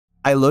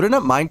I loaded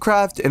up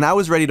Minecraft and I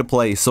was ready to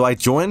play, so I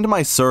joined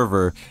my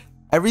server.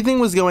 Everything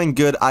was going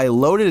good. I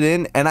loaded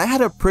in and I had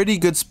a pretty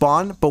good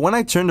spawn, but when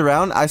I turned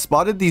around, I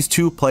spotted these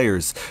two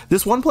players.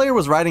 This one player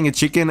was riding a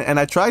chicken and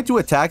I tried to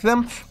attack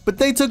them, but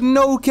they took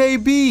no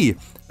KB.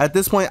 At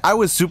this point, I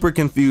was super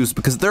confused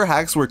because their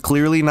hacks were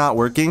clearly not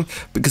working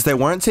because they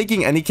weren't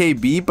taking any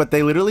KB, but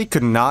they literally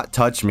could not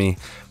touch me.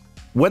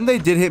 When they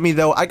did hit me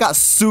though, I got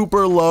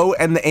super low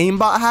and the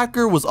aimbot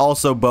hacker was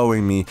also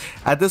bowing me.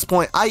 At this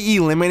point, I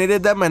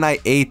eliminated them and I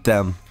ate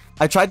them.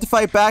 I tried to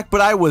fight back, but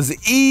I was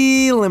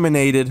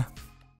eliminated.